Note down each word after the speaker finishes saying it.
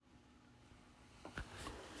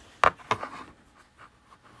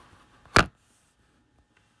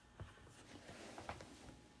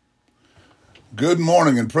Good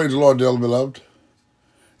morning and praise the Lord, dearly beloved,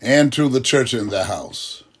 and to the church in the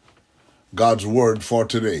house. God's word for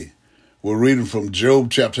today. We're reading from Job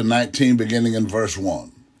chapter 19, beginning in verse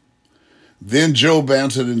 1. Then Job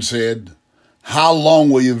answered and said, "How long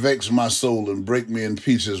will you vex my soul and break me in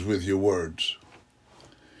pieces with your words?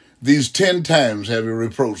 These 10 times have you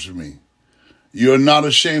reproached me. You are not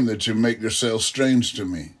ashamed that you make yourself strange to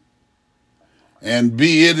me. And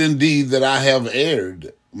be it indeed that I have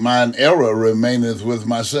erred, mine error remaineth with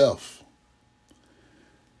myself.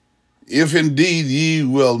 If indeed ye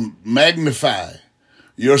will magnify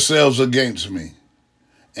yourselves against me,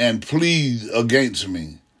 and plead against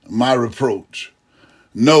me my reproach,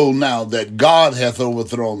 know now that God hath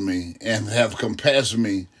overthrown me, and hath compassed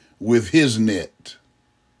me with his net.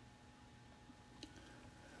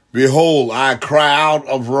 Behold, I cry out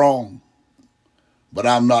of wrong, but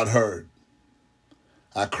I'm not heard.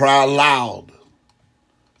 I cry aloud,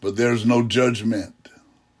 but there's no judgment.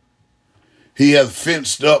 He hath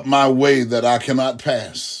fenced up my way that I cannot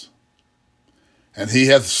pass, and he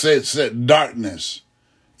hath set darkness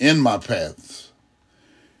in my paths.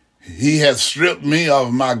 He hath stripped me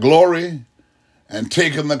of my glory and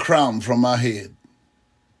taken the crown from my head.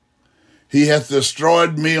 He hath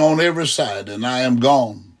destroyed me on every side, and I am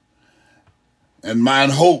gone, and mine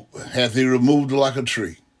hope hath he removed like a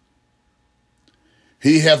tree.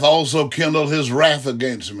 He hath also kindled his wrath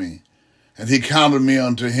against me, and he counted me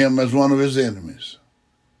unto him as one of his enemies.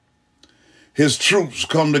 His troops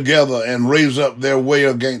come together and raise up their way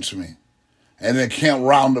against me, and encamp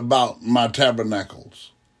round about my tabernacles.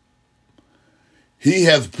 He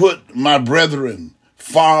hath put my brethren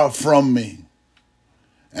far from me,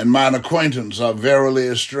 and mine acquaintance are verily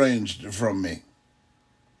estranged from me.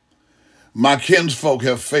 My kinsfolk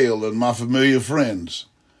have failed, and my familiar friends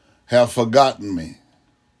have forgotten me.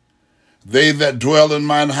 They that dwell in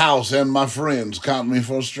mine house and my friends count me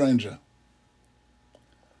for a stranger.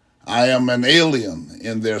 I am an alien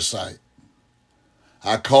in their sight.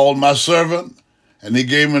 I called my servant, and he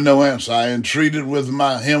gave me no answer. I entreated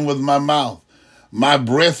him with my mouth. My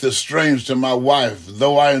breath is strange to my wife,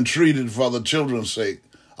 though I entreated for the children's sake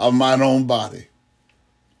of mine own body.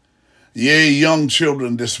 Yea, young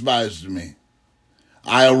children despised me.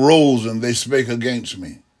 I arose, and they spake against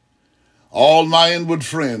me. All my inward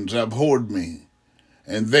friends abhorred me,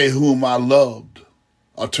 and they whom I loved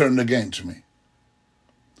are turned against me.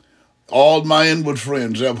 All my inward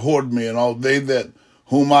friends abhorred me, and all they that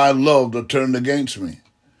whom I loved are turned against me.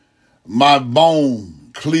 My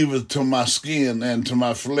bone cleaveth to my skin and to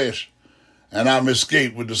my flesh, and I'm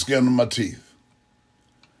escaped with the skin of my teeth.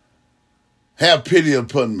 Have pity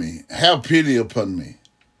upon me, have pity upon me,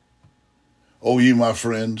 O ye my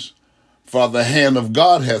friends, for the hand of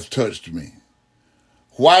God hath touched me.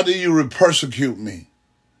 Why do you persecute me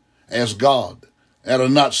as God, and are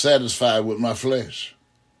not satisfied with my flesh?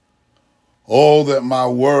 Oh, that my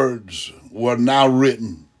words were now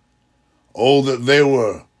written. Oh, that they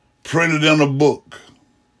were printed in a book,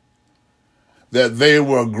 that they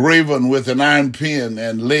were graven with an iron pen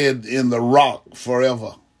and laid in the rock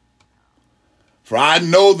forever. For I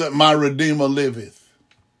know that my Redeemer liveth,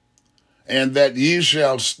 and that ye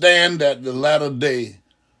shall stand at the latter day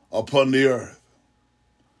upon the earth.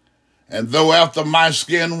 And though after my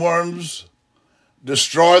skin worms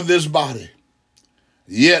destroy this body,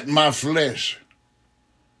 yet in my flesh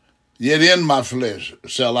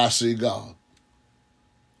shall I see God,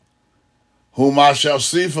 whom I shall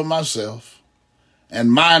see for myself,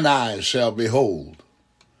 and mine eyes shall behold,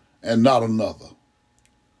 and not another.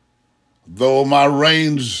 Though my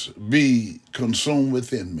reins be consumed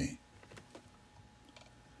within me.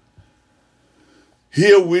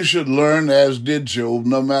 Here we should learn, as did Job,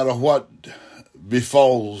 no matter what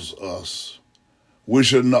befalls us, we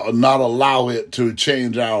should not allow it to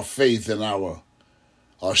change our faith in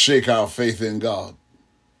or shake our faith in God.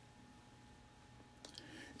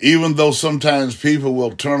 Even though sometimes people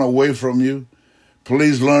will turn away from you,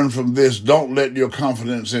 please learn from this. Don't let your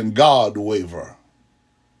confidence in God waver,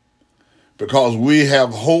 because we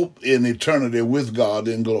have hope in eternity with God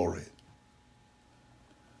in glory.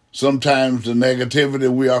 Sometimes the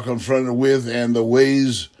negativity we are confronted with and the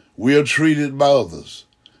ways we are treated by others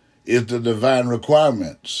is the divine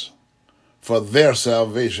requirements for their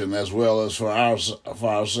salvation as well as for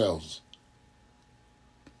ourselves.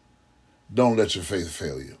 Don't let your faith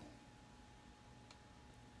fail you.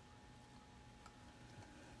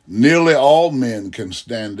 Nearly all men can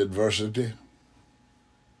stand adversity,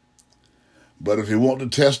 but if you want to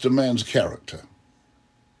test a man's character,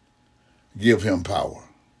 give him power.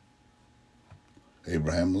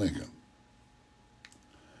 Abraham Lincoln.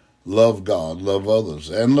 Love God, love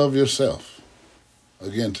others, and love yourself.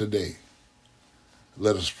 again today.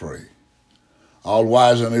 Let us pray. All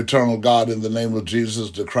wise and eternal God, in the name of Jesus,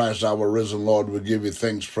 the Christ, our risen Lord, we give you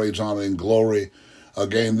thanks, praise, honor, and glory.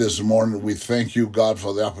 Again this morning, we thank you, God,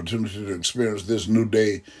 for the opportunity to experience this new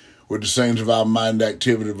day with the saints of our mind,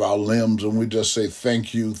 activity of our limbs, and we just say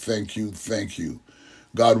thank you, thank you, thank you.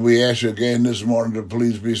 God, we ask you again this morning to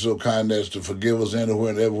please be so kind as to forgive us anywhere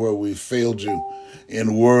and everywhere we failed you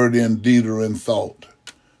in word, in deed, or in thought.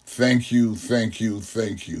 Thank you, thank you,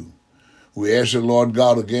 thank you. We ask you, Lord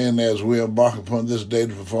God, again, as we embark upon this day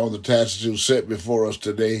to perform the tasks you set before us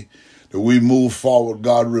today, that we move forward,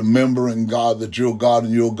 God, remembering, God, that you're God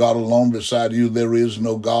and you're God alone. Beside you there is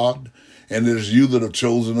no God. And it is you that have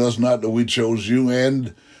chosen us, not that we chose you.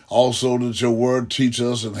 And also that your word teach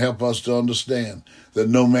us and help us to understand that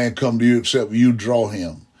no man come to you except you draw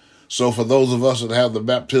him. So for those of us that have the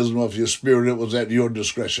baptism of your Spirit, it was at your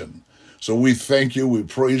discretion. So we thank you, we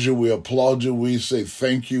praise you, we applaud you, we say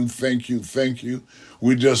thank you, thank you, thank you.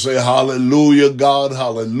 We just say hallelujah, God,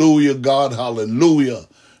 hallelujah, God, hallelujah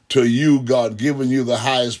to you, God, giving you the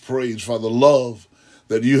highest praise for the love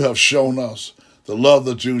that you have shown us, the love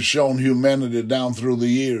that you've shown humanity down through the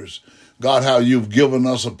years. God, how you've given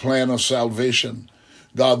us a plan of salvation.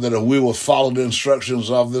 God, that if we will follow the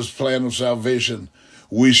instructions of this plan of salvation,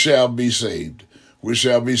 we shall be saved. We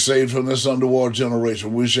shall be saved from this underworld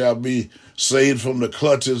generation. We shall be saved from the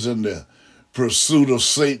clutches and the pursuit of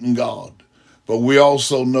Satan, God. But we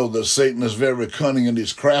also know that Satan is very cunning and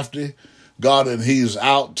he's crafty, God, and he's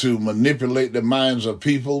out to manipulate the minds of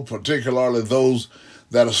people, particularly those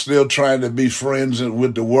that are still trying to be friends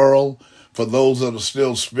with the world, for those that are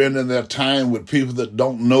still spending their time with people that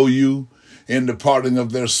don't know you in the parting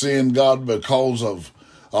of their sin, God, because of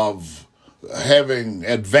having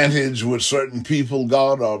advantage with certain people,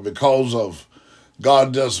 God, or because of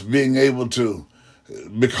God just being able to,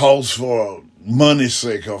 because for money's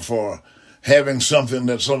sake or for having something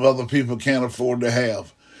that some other people can't afford to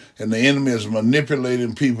have. And the enemy is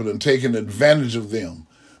manipulating people and taking advantage of them.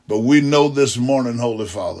 But we know this morning, Holy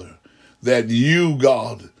Father, that you,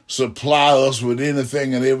 God, supply us with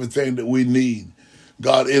anything and everything that we need.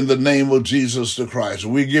 God, in the name of Jesus the Christ,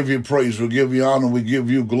 we give you praise, we give you honor, we give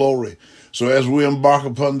you glory. So as we embark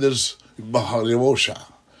upon this, hallelujah,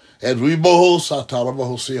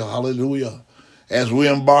 as we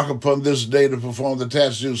embark upon this day to perform the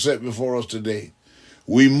tasks you set before us today,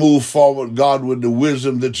 we move forward, God, with the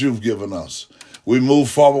wisdom that you've given us. We move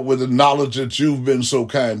forward with the knowledge that you've been so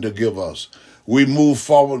kind to give us. We move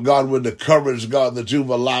forward, God, with the courage, God, that you've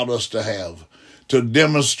allowed us to have, to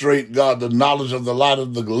demonstrate, God, the knowledge of the light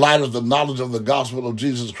of the knowledge of the gospel of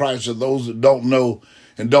Jesus Christ to those that don't know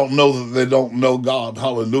and don't know that they don't know God.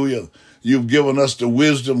 Hallelujah. You've given us the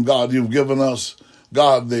wisdom, God. You've given us,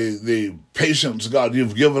 God, the patience, God.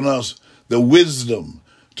 You've given us the wisdom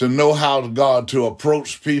to know how, God, to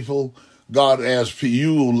approach people, God, as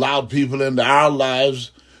you allowed people into our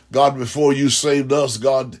lives. God, before you saved us,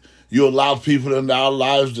 God, you allowed people into our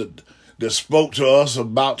lives that spoke to us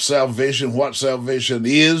about salvation, what salvation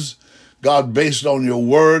is. God, based on your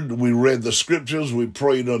word, we read the scriptures, we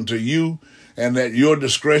prayed unto you, and at your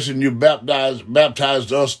discretion, you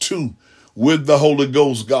baptized us too with the Holy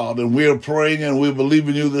Ghost, God. And we are praying and we believe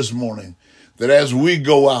in you this morning that as we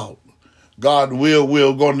go out, God,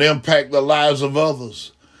 we're going to impact the lives of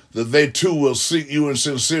others, that they too will seek you in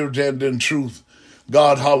sincerity and in truth.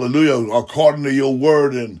 God, hallelujah, according to your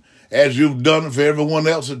word, and as you've done it for everyone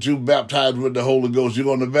else that you've baptized with the Holy Ghost, you're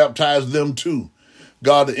going to baptize them too.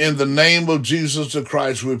 God, in the name of Jesus the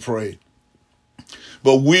Christ, we pray.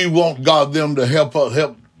 But we want, God, them to help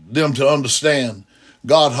them to understand,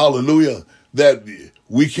 God, hallelujah, that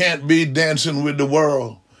we can't be dancing with the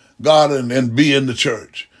world, God, and be in the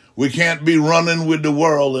church. We can't be running with the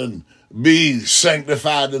world and be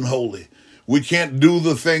sanctified and holy. We can't do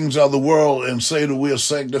the things of the world and say that we're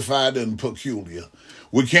sanctified and peculiar.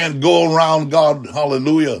 We can't go around, God,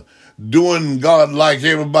 hallelujah, doing, God, like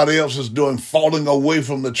everybody else is doing, falling away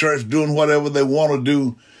from the church, doing whatever they want to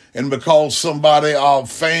do. And because somebody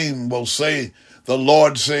of fame will say, the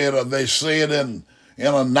Lord said, or they say it in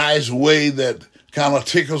a nice way that kind of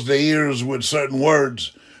tickles their ears with certain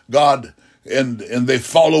words, God, and they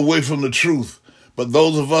fall away from the truth. But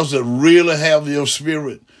those of us that really have your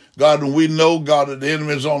spirit, God, and we know, God, that the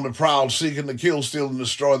enemy is on the prowl, seeking to kill, steal, and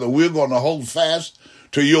destroy, that we're going to hold fast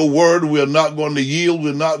to your word. We're not going to yield.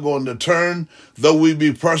 We're not going to turn. Though we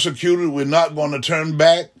be persecuted, we're not going to turn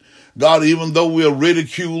back. God, even though we're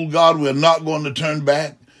ridiculed, God, we're not going to turn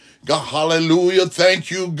back. God, hallelujah. Thank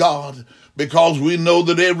you, God, because we know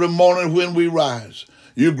that every morning when we rise,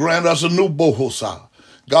 you grant us a new bohosa.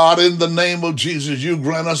 God, in the name of Jesus, you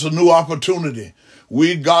grant us a new opportunity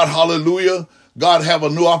We, God, hallelujah, God, have a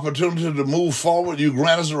new opportunity to move forward. You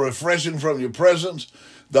grant us a refreshing from your presence.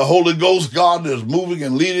 The Holy Ghost, God, is moving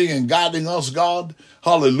and leading and guiding us, God.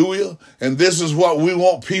 Hallelujah. And this is what we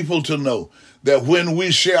want people to know, that when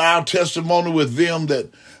we share our testimony with them, that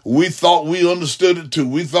we thought we understood it too.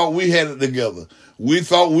 We thought we had it together. We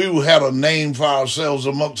thought we had a name for ourselves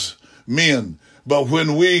amongst men. But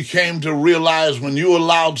when we came to realize, when you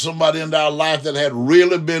allowed somebody into our life that had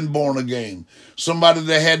really been born again, somebody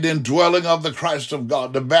that had the indwelling of the Christ of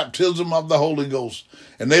God, the baptism of the Holy Ghost,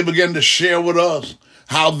 and they began to share with us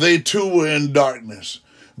how they too were in darkness.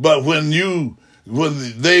 But when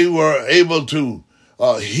they were able to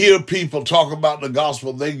hear people talk about the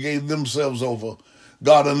gospel, they gave themselves over,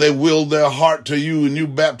 God, and they willed their heart to you, and you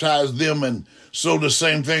baptized them. And so the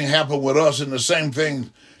same thing happened with us, and the same thing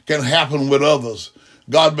can happen with others.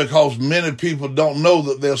 God, because many people don't know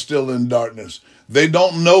that they're still in darkness. They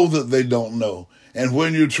don't know that they don't know. And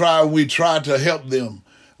when we try to help them.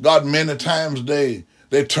 God, many times they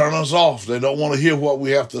turn us off. They don't want to hear what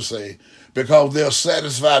we have to say because they're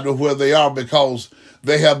satisfied with where they are, because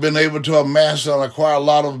they have been able to amass and acquire a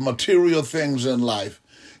lot of material things in life.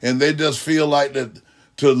 And they just feel like that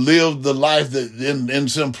to live the life that in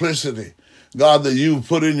simplicity, God, that you've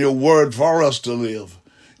put in your word for us to live,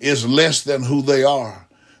 is less than who they are.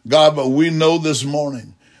 God, but we know this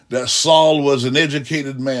morning that Saul was an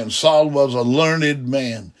educated man. Saul was a learned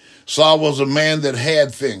man. Saul was a man that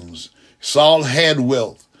had things. Saul had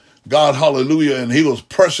wealth. God, hallelujah, and he was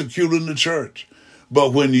persecuting the church.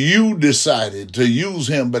 But when you decided to use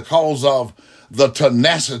him because of the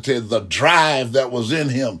tenacity, the drive that was in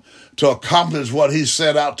him to accomplish what he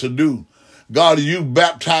set out to do, God, you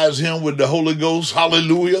baptized him with the Holy Ghost,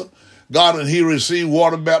 hallelujah. God, and he received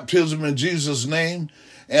water baptism in Jesus' name.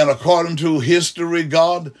 And according to history,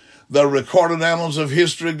 God, the recorded annals of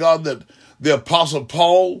history, God, that the Apostle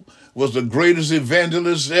Paul was the greatest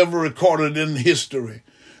evangelist ever recorded in history.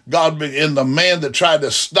 God, and the man that tried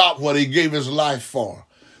to stop what he gave his life for.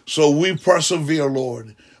 So we persevere,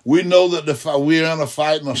 Lord. We know that we're in a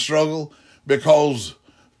fight and a struggle because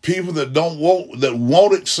people that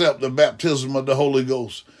won't accept the baptism of the Holy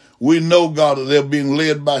Ghost, we know, God, that they're being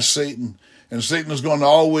led by Satan. And Satan is going to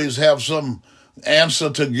always have some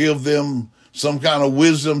answer to give them, some kind of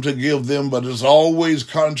wisdom to give them, but it's always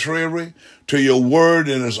contrary to your word,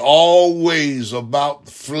 and it's always about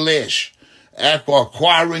flesh,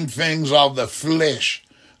 acquiring things of the flesh.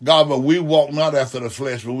 God, but we walk not after the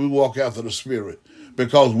flesh, but we walk after the Spirit,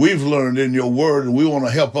 because we've learned in your word, and we want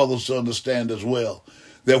to help others to understand as well,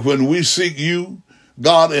 that when we seek you,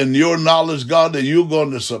 God, and your knowledge, God, that you're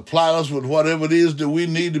going to supply us with whatever it is that we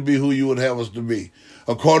need to be who you would have us to be.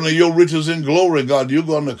 According to your riches in glory, God, you're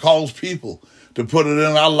going to cause people to put it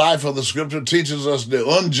in our life. For the scripture teaches us the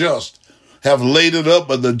unjust have laid it up,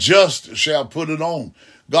 but the just shall put it on.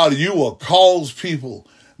 God, you will cause people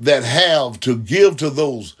that have to give to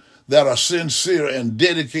those that are sincere and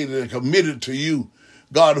dedicated and committed to you.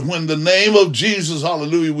 God, when the name of Jesus,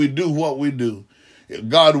 hallelujah, we do what we do.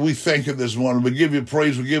 God, we thank you this morning. We give you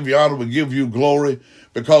praise, we give you honor, we give you glory,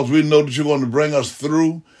 because we know that you're going to bring us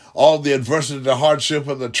through all the adversity, the hardship,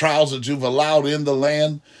 and the trials that you've allowed in the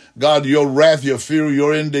land. God, your wrath, your fear,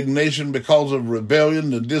 your indignation because of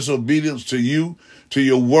rebellion and disobedience to you, to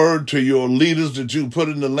your word, to your leaders that you put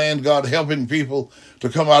in the land, God, helping people to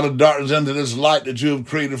come out of darkness into this light that you have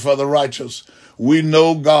created for the righteous. We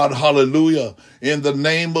know, God, hallelujah, in the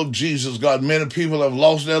name of Jesus, God, many people have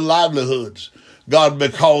lost their livelihoods, God,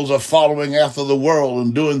 because of following after the world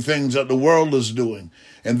and doing things that the world is doing.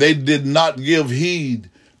 And they did not give heed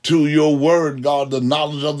to your word, God, the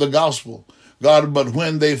knowledge of the gospel, God. But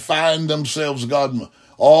when they find themselves, God,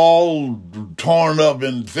 all torn up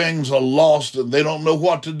and things are lost and they don't know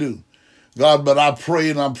what to do, God, but I pray,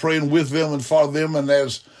 and I'm praying with them and for them, and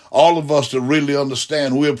as all of us to really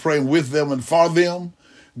understand, we're praying with them and for them,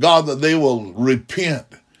 God, that they will repent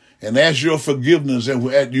and ask your forgiveness, and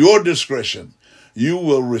at your discretion, you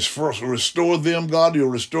will restore them, God. You'll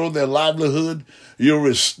restore their livelihood. You'll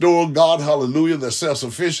restore, God, hallelujah, their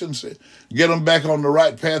self-sufficiency. Get them back on the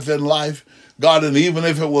right path in life, God. And even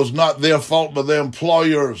if it was not their fault, but their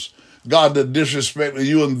employers, God, that disrespected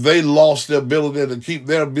you, and they lost the ability to keep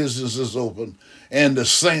their businesses open, and the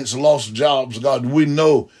saints lost jobs, God, we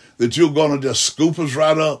know that you're going to just scoop us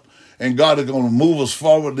right up, and God is going to move us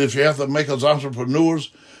forward. If you have to make us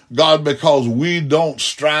entrepreneurs, God, because we don't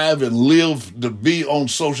strive and live to be on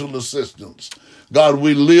social assistance. God,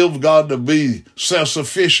 we live, God, to be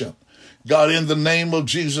self-sufficient. God, in the name of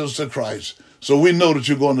Jesus the Christ. So we know that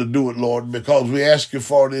you're going to do it, Lord, because we ask you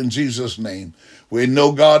for it in Jesus' name. We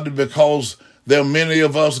know, God, that because There are many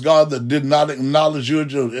of us, God, that did not acknowledge you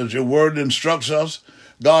as your word instructs us,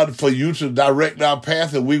 God, for you to direct our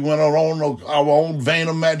path, and we went on our own vain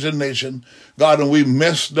imagination, God, and we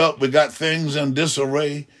messed up. We got things in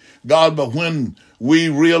disarray, God, but when we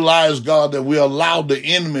realize, God, that we allowed the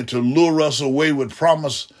enemy to lure us away with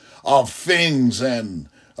promise of things and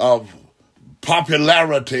of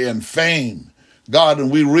popularity and fame, God,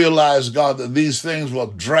 and we realize, God, that these things will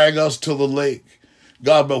drag us to the lake,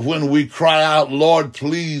 God, but when we cry out, Lord,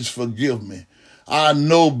 please forgive me. I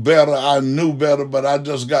know better, I knew better, but I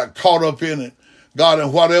just got caught up in it. God,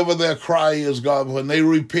 and whatever their cry is, God, when they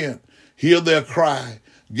repent, hear their cry,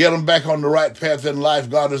 get them back on the right path in life,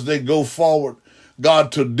 God, as they go forward,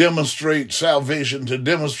 God, to demonstrate salvation, to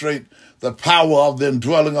demonstrate the power of the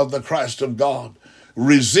indwelling of the Christ of God,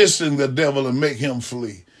 resisting the devil and make him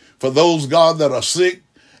flee. For those, God, that are sick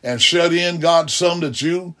and shut in, God, some that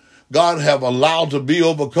you, God, have allowed to be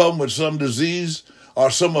overcome with some disease or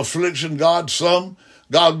some affliction, God, some,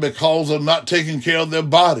 God, because of not taking care of their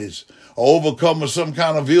bodies, or overcome with some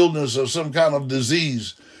kind of illness or some kind of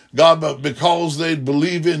disease, God, but because they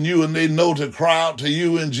believe in you and they know to cry out to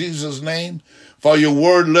you in Jesus' name. For your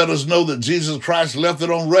word let us know that Jesus Christ left it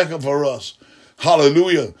on record for us.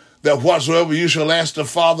 Hallelujah. That whatsoever you shall ask the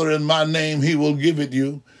Father in my name, he will give it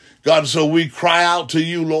you. God, so we cry out to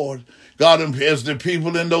you, Lord. God, as the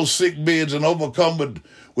people in those sick beds and overcome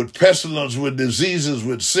with pestilence, with diseases,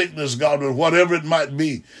 with sickness, God, with whatever it might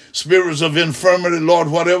be, spirits of infirmity, Lord,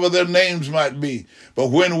 whatever their names might be. But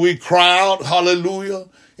when we cry out, hallelujah,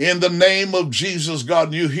 in the name of Jesus,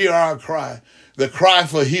 God, you hear our cry, the cry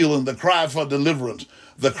for healing, the cry for deliverance,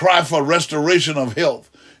 the cry for restoration of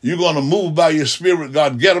health. You're going to move by your spirit,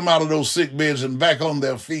 God, get them out of those sick beds and back on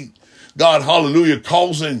their feet. God, hallelujah,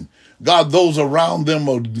 causing, God, those around them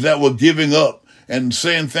that were giving up and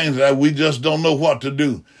saying things that we just don't know what to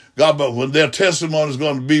do. God, but when their testimony is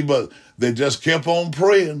going to be, but they just kept on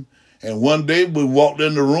praying. And one day we walked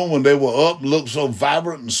in the room when they were up, looked so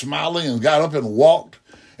vibrant and smiling, and got up and walked.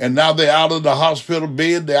 And now they're out of the hospital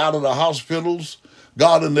bed, they're out of the hospitals,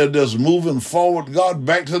 God, and they're just moving forward, God,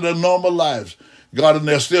 back to their normal lives. God, and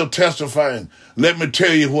they're still testifying. Let me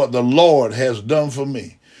tell you what the Lord has done for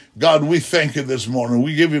me. God, we thank you this morning.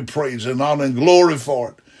 We give you praise and honor and glory for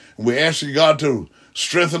it. And we ask you, God, to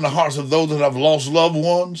strengthen the hearts of those that have lost loved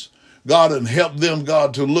ones, God, and help them,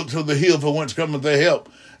 God, to look to the hill from whence cometh their help.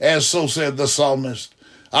 As so said the psalmist,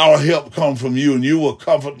 our help comes from you, and you will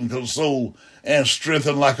comfort and console and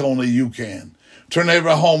strengthen like only you can. Turn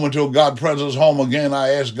every home into a God presence home again, I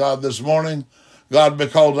ask God this morning, God,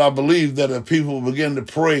 because I believe that if people begin to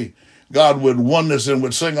pray, God, with oneness and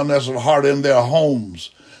with singleness of heart in their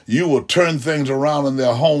homes, you will turn things around in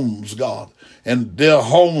their homes, God, and their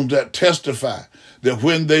homes that testify that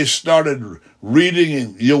when they started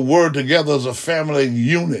reading your word together as a family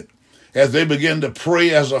unit, as they begin to pray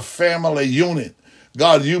as a family unit,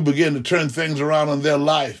 God, you begin to turn things around in their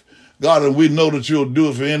life, God, and we know that you'll do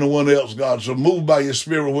it for anyone else, God. So move by your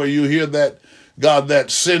spirit where you hear that, God, that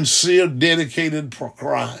sincere, dedicated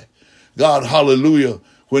cry. God, hallelujah.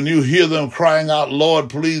 When you hear them crying out, Lord,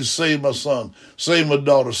 please save my son, save my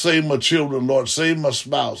daughter, save my children, Lord, save my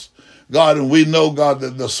spouse. God, and we know, God,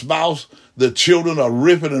 that the spouse, the children are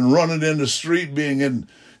ripping and running in the street,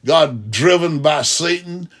 God, driven by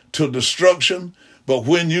Satan to destruction. But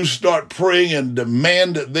when you start praying and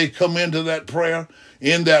demand that they come into that prayer,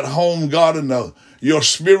 in that home, God, and your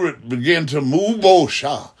spirit begin to move,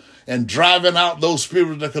 Bosha, and driving out those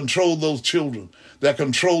spirits that control those children, that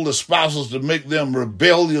control the spouses to make them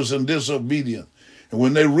rebellious and disobedient. And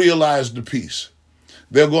when they realize the peace,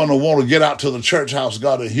 they're going to want to get out to the church house,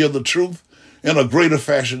 God, and hear the truth in a greater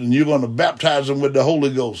fashion. And you're going to baptize them with the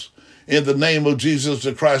Holy Ghost in the name of Jesus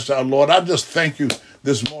the Christ our Lord. I just thank you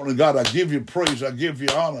this morning, God. I give you praise, I give you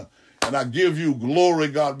honor, and I give you glory,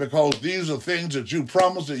 God, because these are things that you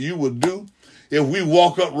promised that you would do if we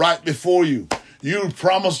walk up right before you. You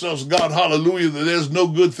promised us, God, hallelujah, that there's no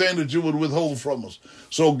good thing that you would withhold from us.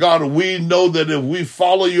 So, God, we know that if we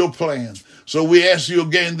follow your plan, so we ask you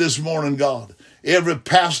again this morning, God, every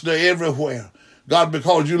pastor everywhere, God,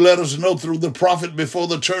 because you let us know through the prophet before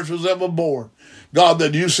the church was ever born, God,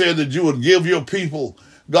 that you said that you would give your people,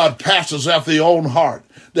 God, pastors after your own heart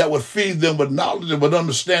that would feed them with knowledge and with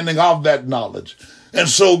understanding of that knowledge. And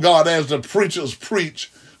so, God, as the preachers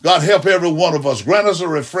preach, God, help every one of us. Grant us a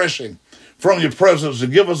refreshing from your presence to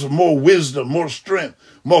give us more wisdom, more strength,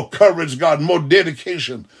 more courage, God, more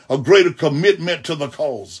dedication, a greater commitment to the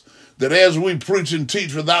cause. That as we preach and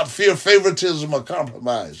teach without fear, favoritism, or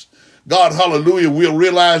compromise, God, hallelujah, we'll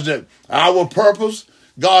realize that our purpose,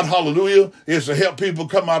 God, hallelujah, is to help people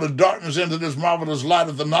come out of darkness into this marvelous light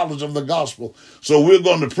of the knowledge of the gospel. So we're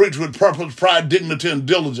going to preach with purpose, pride, dignity, and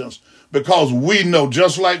diligence, because we know,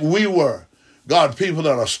 just like we were, God, people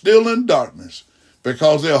that are still in darkness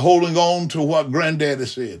because they're holding on to what granddaddy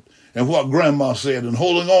said and what grandma said and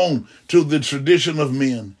holding on to the tradition of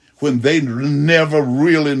men when they never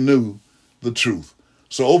really knew the truth.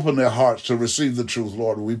 So open their hearts to receive the truth,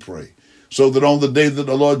 Lord, we pray, so that on the day that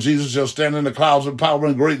the Lord Jesus shall stand in the clouds of power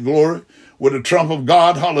and great glory with the trump of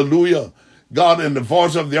God, hallelujah, God, and the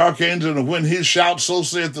voice of the archangel, and when he shouts, so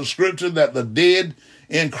saith the scripture, that the dead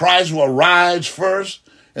in Christ will rise first,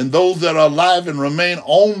 and those that are alive and remain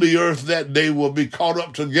on the earth that day will be caught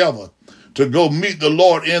up together to go meet the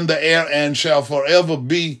Lord in the air and shall forever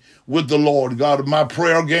be with the Lord. God, my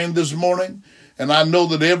prayer again this morning, and I know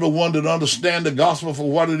that everyone that understands the gospel for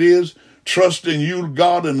what it is, trusting you,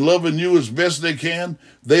 God, and loving you as best they can,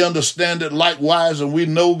 they understand it likewise, and we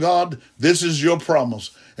know, God, this is your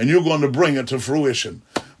promise, and you're going to bring it to fruition.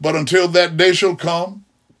 But until that day shall come,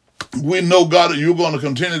 we know, God, that you're going to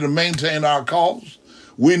continue to maintain our cause.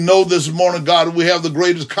 We know this morning, God, we have the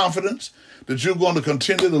greatest confidence that you're going to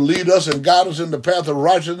continue to lead us and guide us in the path of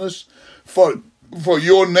righteousness for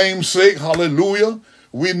your name's sake. Hallelujah.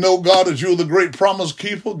 We know, God, that you're the great promise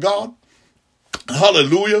keeper, God.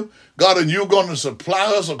 Hallelujah. God, and you're going to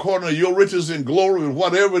supply us according to your riches and glory with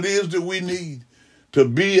whatever it is that we need to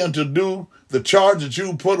be and to do the charge that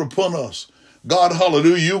you put upon us. God,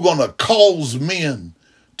 hallelujah, you're going to cause men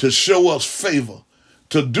to show us favor,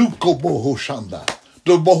 to do kobohoshanda,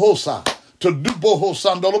 to bohosa, to do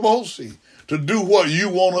bohosandolobohosi, to do what you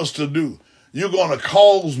want us to do. You're going to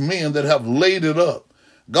cause men that have laid it up.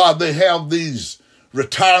 God, they have these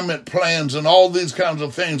retirement plans and all these kinds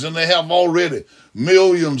of things, and they have already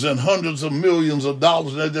millions and hundreds of millions of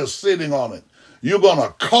dollars, and they're just sitting on it. You're going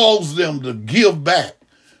to cause them to give back,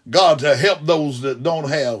 God, to help those that don't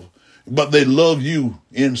have, but they love you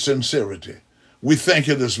in sincerity. We thank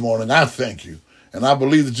you this morning. I thank you. And I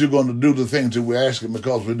believe that you're going to do the things that we're asking,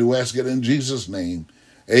 because we do ask it in Jesus' name.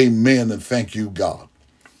 Amen, and thank you, God.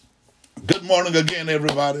 Good morning again,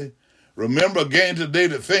 everybody. Remember again today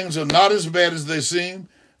that things are not as bad as they seem.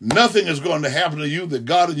 Nothing is going to happen to you that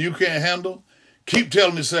God and you can't handle. Keep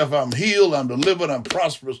telling yourself, I'm healed, I'm delivered, I'm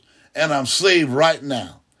prosperous, and I'm saved right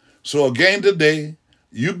now. So again today,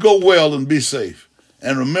 you go well and be safe.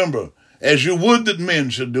 And remember, as you would that men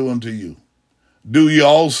should do unto you, do ye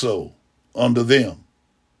also unto them.